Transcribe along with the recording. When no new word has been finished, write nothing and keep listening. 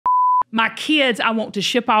my kids I want to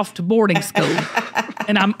ship off to boarding school.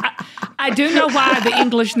 And I do know why the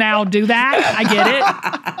English now do that. I get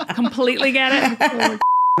it. Completely get it.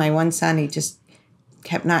 My one son, he just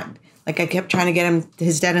kept not, like I kept trying to get him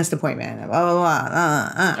his dentist appointment. Blah, blah,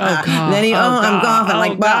 blah, And then I'm golfing,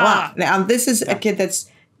 like, blah, blah. Now, this is a kid that's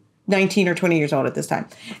 19 or 20 years old at this time.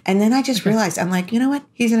 And then I just realized, I'm like, you know what?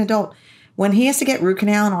 He's an adult. When he has to get root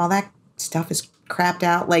canal and all that stuff is crapped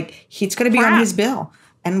out, like, it's going to be on his bill.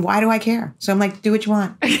 And why do I care? So I'm like, do what you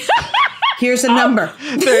want. Here's a number.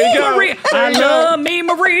 There you go. Maria. I love me,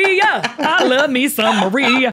 Maria. I love me some Maria.